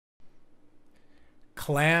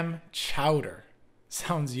Clam chowder.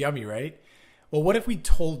 Sounds yummy, right? Well, what if we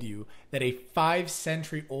told you that a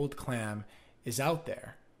 5-century-old clam is out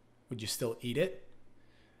there? Would you still eat it?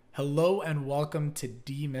 Hello and welcome to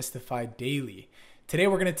Demystified Daily. Today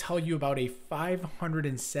we're going to tell you about a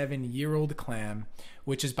 507-year-old clam,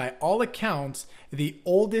 which is by all accounts the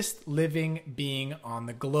oldest living being on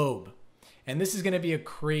the globe. And this is going to be a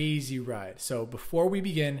crazy ride. So before we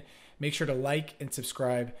begin, make sure to like and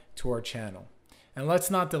subscribe to our channel. And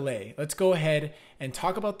let's not delay. Let's go ahead and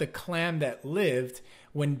talk about the clam that lived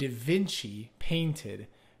when Da Vinci painted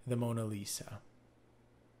the Mona Lisa.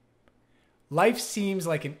 Life seems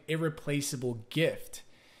like an irreplaceable gift,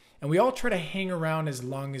 and we all try to hang around as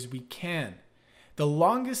long as we can. The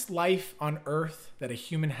longest life on Earth that a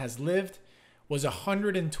human has lived was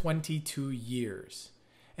 122 years.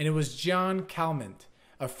 And it was Jeanne Calment,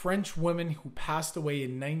 a French woman who passed away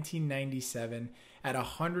in 1997 at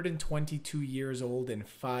 122 years old and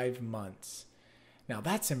 5 months. Now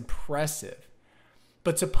that's impressive.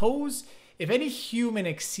 But suppose if any human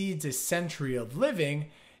exceeds a century of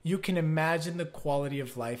living, you can imagine the quality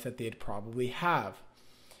of life that they'd probably have.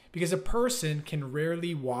 Because a person can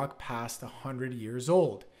rarely walk past 100 years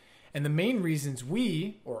old. And the main reasons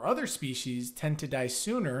we, or other species, tend to die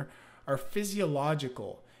sooner are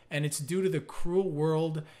physiological, and it's due to the cruel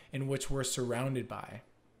world in which we're surrounded by.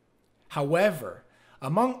 However,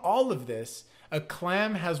 among all of this, a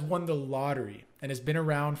clam has won the lottery and has been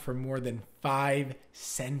around for more than 5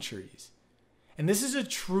 centuries. And this is a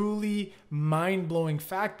truly mind-blowing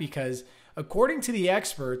fact because, according to the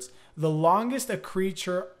experts, the longest a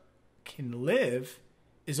creature can live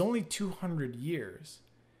is only 200 years.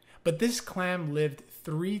 But this clam lived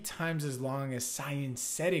 3 times as long as science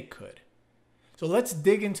said it could. So let's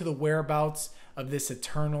dig into the whereabouts of this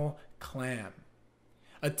eternal clam.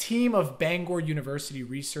 A team of Bangor University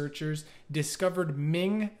researchers discovered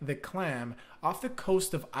Ming the clam off the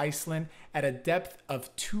coast of Iceland at a depth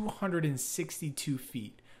of 262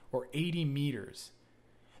 feet, or 80 meters.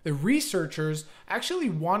 The researchers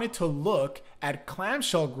actually wanted to look at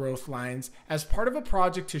clamshell growth lines as part of a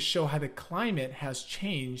project to show how the climate has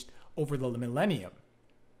changed over the millennium.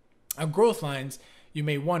 Now, growth lines, you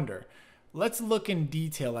may wonder. Let's look in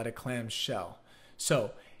detail at a clam's shell.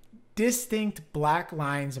 So, distinct black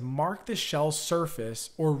lines mark the shell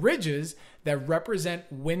surface or ridges that represent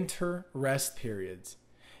winter rest periods.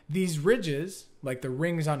 These ridges, like the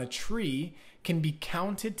rings on a tree, can be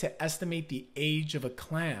counted to estimate the age of a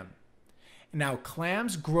clam. Now,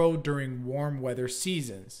 clams grow during warm weather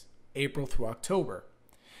seasons, April through October.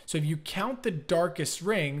 So if you count the darkest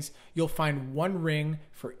rings, you'll find 1 ring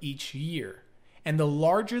for each year. And the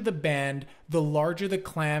larger the band, the larger the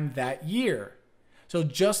clam that year. So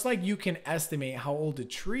just like you can estimate how old a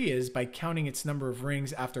tree is by counting its number of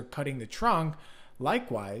rings after cutting the trunk,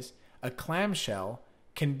 likewise, a clamshell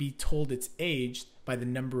can be told its age by the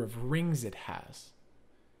number of rings it has.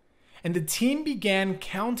 And the team began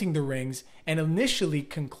counting the rings and initially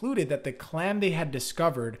concluded that the clam they had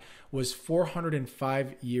discovered was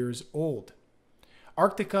 405 years old.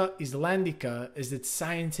 Arctica islandica is its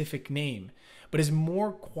scientific name, but is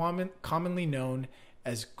more commonly known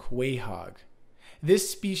as 𝐥𝐤𝐤𝐞. This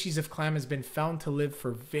species of clam has been found to live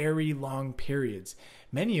for very long periods,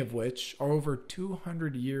 many of which are over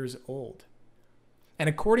 200 years old. And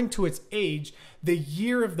according to its age, the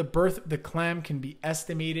year of the birth of the clam can be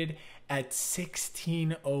estimated at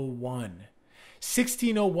 1601.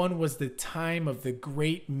 1601 was the time of the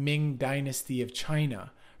great Ming dynasty of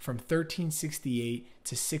China, from 1368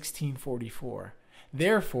 to 1644.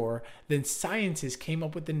 Therefore, then scientists came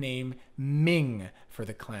up with the name Ming for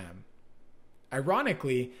the clam.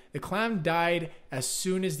 Ironically, the clam died as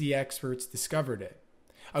soon as the experts discovered it.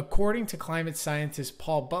 According to climate scientist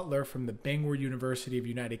Paul Butler from the Bangor University of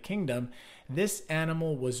United Kingdom, this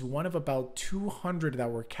animal was one of about 200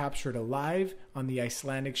 that were captured alive on the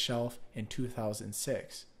Icelandic shelf in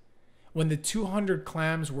 2006. When the 200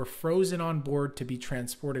 clams were frozen on board to be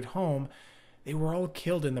transported home, they were all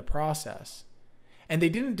killed in the process. And they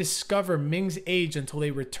didn't discover Ming's age until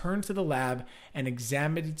they returned to the lab and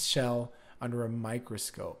examined its shell under a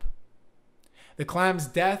microscope. The clam's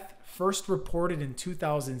death, first reported in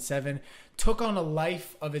 2007, took on a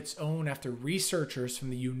life of its own after researchers from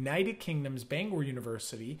the United Kingdom's Bangor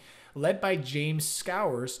University, led by James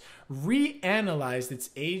Scowers, reanalyzed its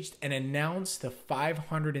age and announced the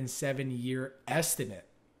 507-year estimate.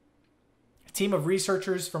 A team of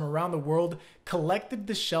researchers from around the world collected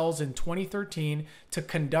the shells in 2013 to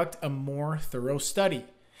conduct a more thorough study.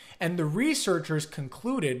 And the researchers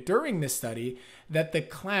concluded during this study that the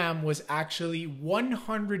clam was actually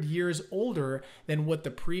 100 years older than what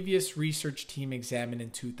the previous research team examined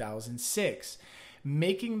in 2006,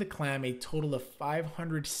 making the clam a total of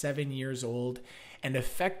 507 years old and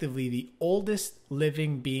effectively the oldest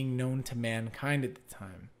living being known to mankind at the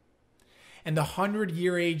time. And the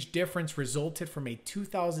 100-year age difference resulted from a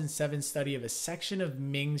 2007 study of a section of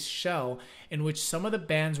Ming's shell in which some of the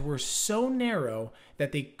bands were so narrow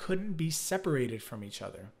that they couldn't be separated from each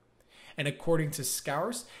other. And according to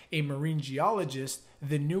𝐥𝐢𝐤𝐞, a marine geologist,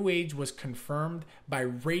 the new age was confirmed by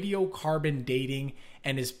radiocarbon dating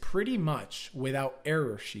and is pretty much without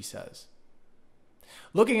error, she says.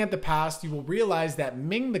 Looking at the past, you will realize that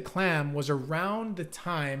Ming the Clam was around the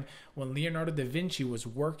time when Leonardo da Vinci was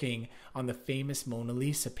working on the famous Mona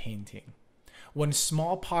Lisa painting, when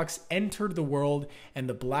smallpox entered the world and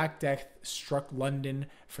the Black Death struck London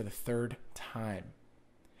for the third time.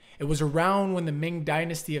 It was around when the Ming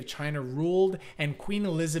dynasty of China ruled and Queen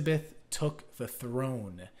Elizabeth took the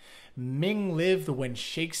throne. Ming lived when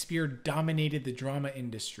Shakespeare dominated the drama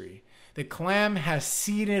industry. The clam has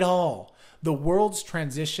seen it all. The world's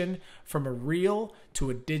transition from a real to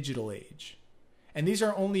a digital age. And these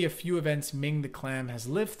are only a few events Ming the Clam has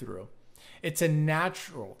lived through. It's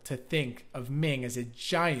natural to think of Ming as a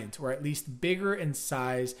giant, or at least bigger in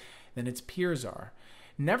size than its peers are.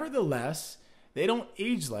 Nevertheless, they don't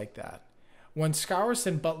age like that. When 𝐥𝐢𝐤𝐞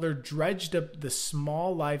and Butler dredged up the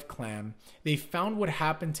small live clam, they found what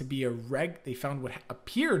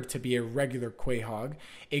appeared to be a regular quahog,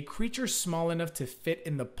 a creature small enough to fit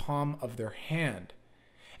in the palm of their hand.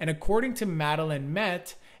 And according to Madeleine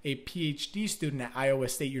Met, a PhD student at Iowa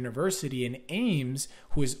State University in Ames,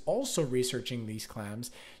 who is also researching these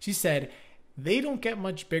clams, she said, they don't get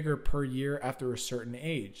much bigger per year after a certain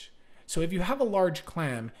age. So if you have a large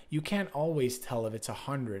clam, you can't always tell if it's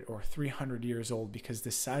 100 or 300 years old because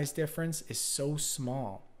the size difference is so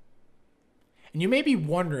small. And you may be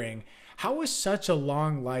wondering, how is such a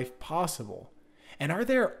long life possible? And are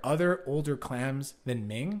there other older clams than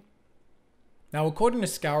Ming? Now, according to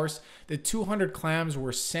𝐥𝐢𝐤𝐞, the 200 clams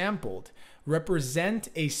were sampled represent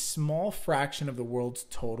a small fraction of the world's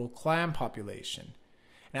total clam population.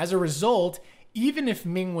 And as a result, even if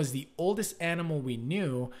Ming was the oldest animal we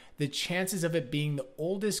knew, the chances of it being the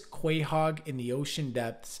oldest quahog in the ocean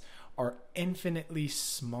depths are infinitely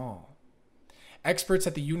small. Experts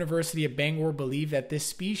at the University of Bangor believe that this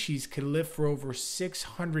species could live for over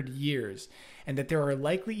 600 years and that there are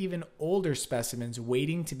likely even older specimens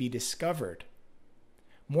waiting to be discovered.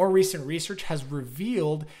 More recent research has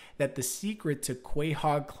revealed that the secret to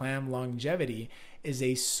quahog clam longevity is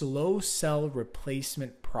a slow cell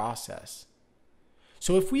replacement process.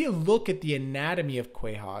 So if we look at the anatomy of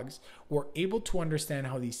quahogs, we're able to understand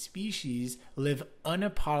how these species live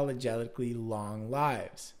unapologetically long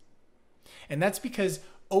lives. And that's because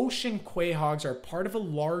ocean quahogs are part of a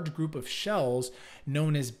large group of shells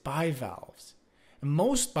known as bivalves.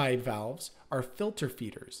 Most bivalves are filter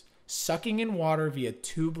feeders, sucking in water via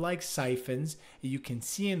tube-like siphons that you can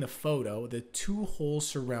see in the photo, the two holes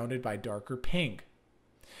surrounded by darker pink.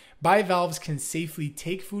 Bivalves can safely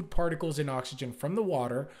take food particles and oxygen from the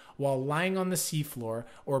water while lying on the seafloor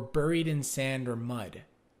or buried in sand or mud.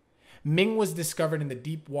 Ming was discovered in the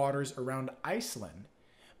deep waters around Iceland,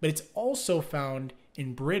 but it's also found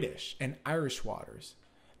in British and Irish waters,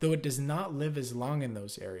 though it does not live as long in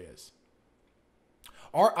those areas.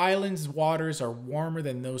 Our island's waters are warmer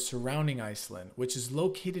than those surrounding Iceland, which is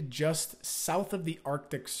located just south of the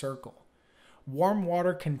Arctic Circle. Warm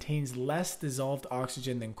water contains less dissolved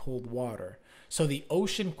oxygen than cold water, so the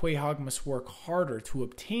ocean quahog must work harder to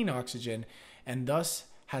obtain oxygen and thus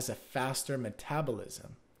has a faster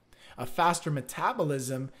metabolism. A faster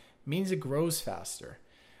metabolism means it grows faster,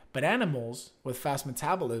 but animals with fast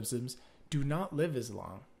metabolisms do not live as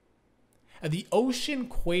long. The ocean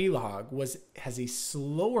quahog has a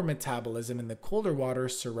slower metabolism in the colder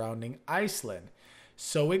waters surrounding Iceland,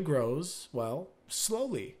 so it grows, well,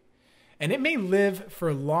 slowly. And it may live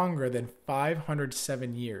for longer than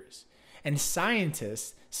 507 years, and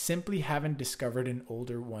scientists simply haven't discovered an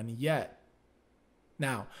older one yet.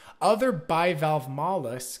 Now, other bivalve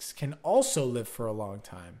mollusks can also live for a long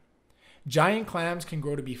time. Giant clams can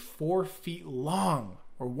grow to be 4 feet long,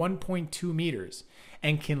 or 1.2 meters,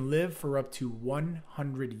 and can live for up to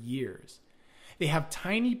 100 years. They have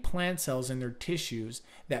tiny plant cells in their tissues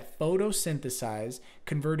that photosynthesize,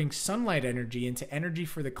 converting sunlight energy into energy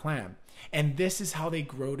for the clam, and this is how they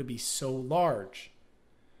grow to be so large.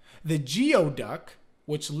 The 𝐥𝐢𝐤𝐞,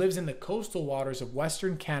 which lives in the coastal waters of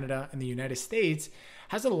Western Canada and the United States,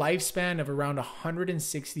 has a lifespan of around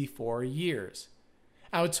 164 years.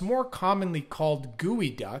 Now, it's more commonly called gooey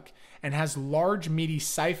duck and has large meaty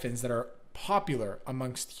siphons that are popular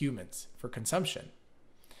amongst humans for consumption.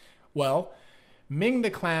 Well, Ming the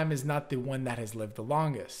clam is not the one that has lived the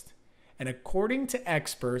longest. And according to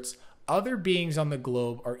experts, other beings on the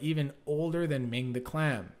globe are even older than Ming the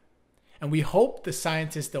clam. And we hope the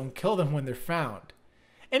scientists don't kill them when they're found.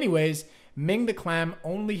 Anyways, Ming the clam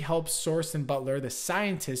only helped Source and Butler, the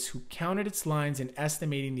scientists who counted its lines in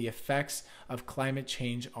estimating the effects of climate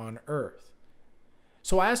change on Earth.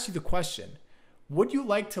 So I ask you the question, would you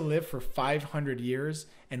like to live for 500 years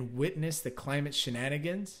and witness the climate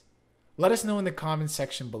shenanigans? Let us know in the comments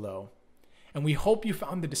section below. And we hope you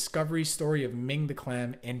found the discovery story of Ming the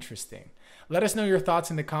clam interesting. Let us know your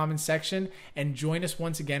thoughts in the comments section and join us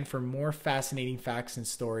once again for more fascinating facts and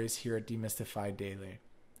stories here at Demystified Daily.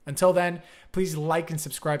 Until then, please like and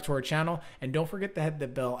subscribe to our channel, and don't forget to hit the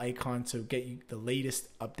bell icon to get you the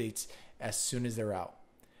latest updates as soon as they're out.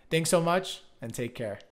 Thanks so much, and take care.